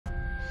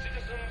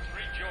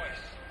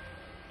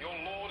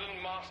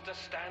master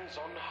stands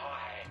on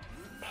high,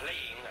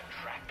 playing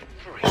track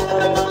 3.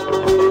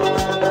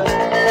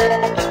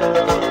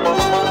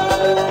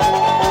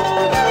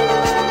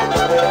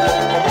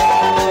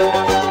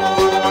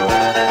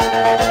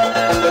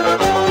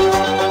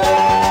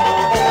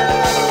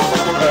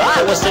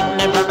 I was sitting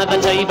in front of the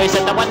TV,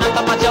 said there was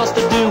nothing much else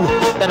to do.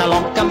 Then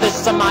along comes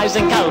this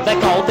amazing code, they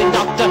called him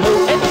Doctor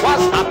Who. It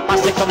was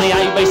 6:30 on the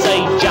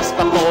ABC, just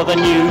before the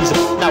news.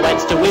 No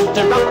ads to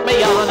interrupt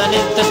me on an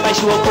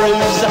interspatial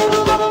cruise.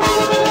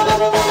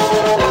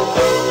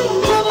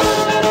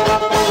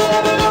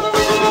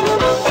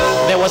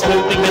 There was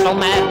moving metal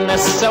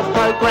madness,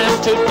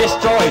 self-programmed to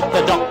destroy.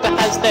 The Doctor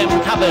has them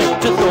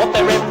covered to thwart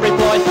their every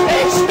ploy.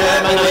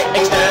 Exterminate,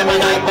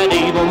 exterminate that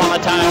evil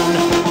monotone.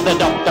 The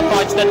Doctor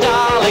fights the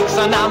Daleks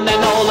and I'm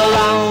then all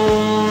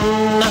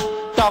alone.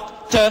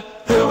 Doctor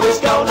Who is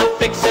gonna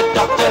fix it?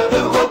 Doctor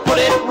Who will put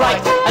it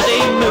right as he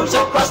moves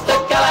across the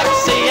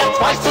galaxy at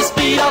twice the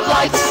speed of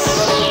light.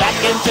 Back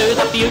into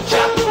the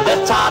future,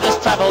 the TARDIS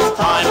travels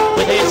time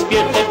with his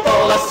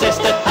beautiful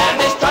assistant and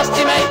his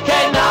trusty mate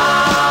K9.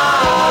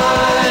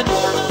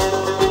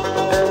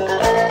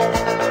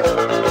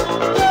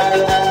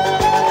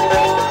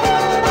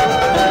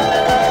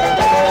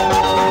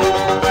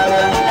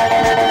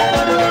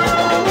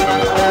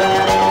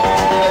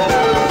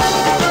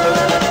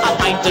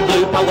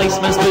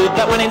 Policemen stood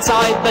that went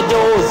inside the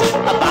doors.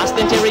 A vast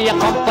interior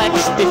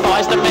complex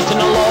defies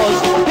dimensional laws.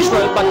 His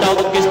robot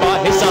dog is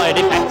by his side,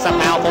 he packs a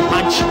powerful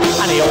punch,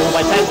 and he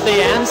always has the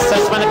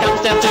answers when it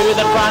comes down to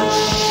the crunch.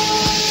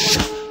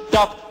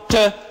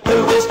 Doctor Who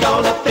is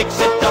gonna fix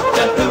it?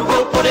 Doctor Who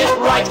will put it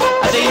right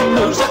as he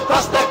moves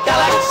across the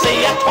galaxy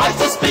at twice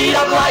the speed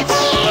of light.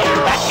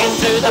 Back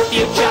into the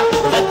future,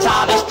 the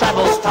TARDIS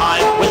travels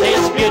time with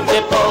his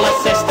beautiful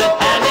assistant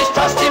and his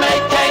trusty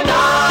mate K9.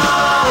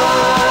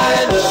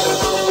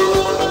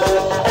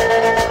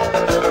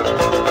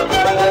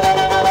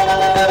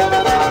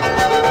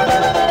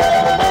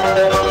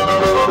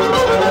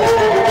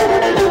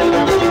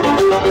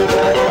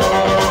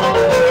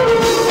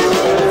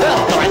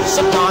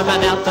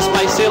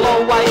 He'll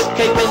always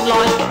keep in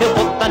line. He'll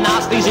put the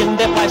nasties in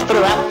their place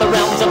throughout the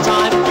realms of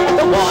time.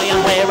 The why and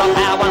where of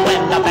how and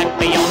when are back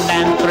beyond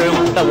and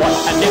through. The what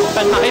and if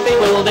and maybe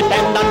will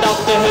depend on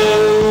Doctor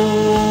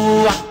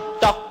Who.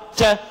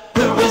 Doctor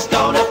Who is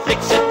gonna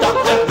fix it?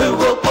 Doctor Who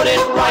will put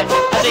it right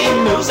as he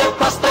moves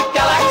across the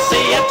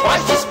galaxy at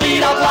twice the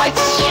speed of light.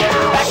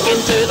 Back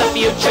into the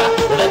future,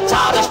 the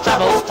TARDIS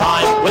travels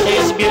time with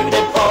his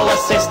beautiful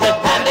assistant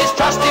and his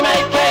trusty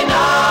mate K9.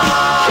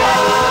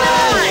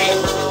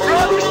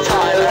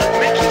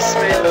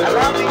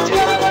 Allow me to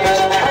introduce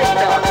K9.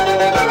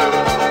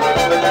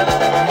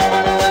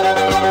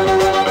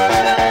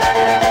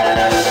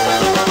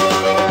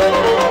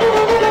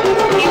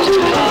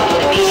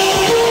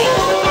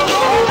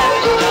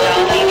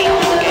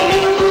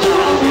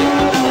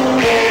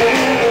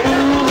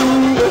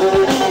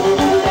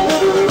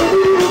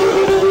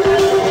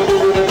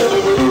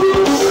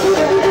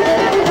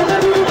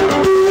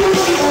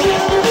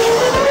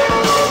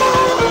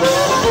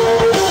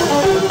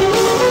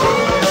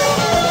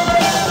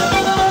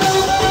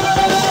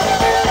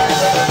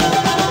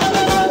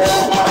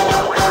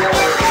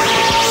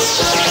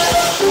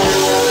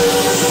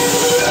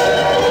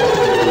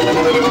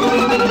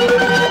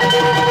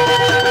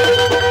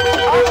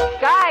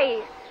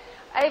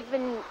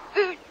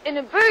 In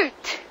a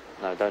boot.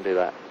 No, don't do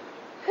that.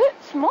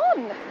 Come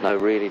on. No,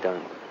 really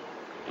don't.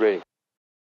 Really.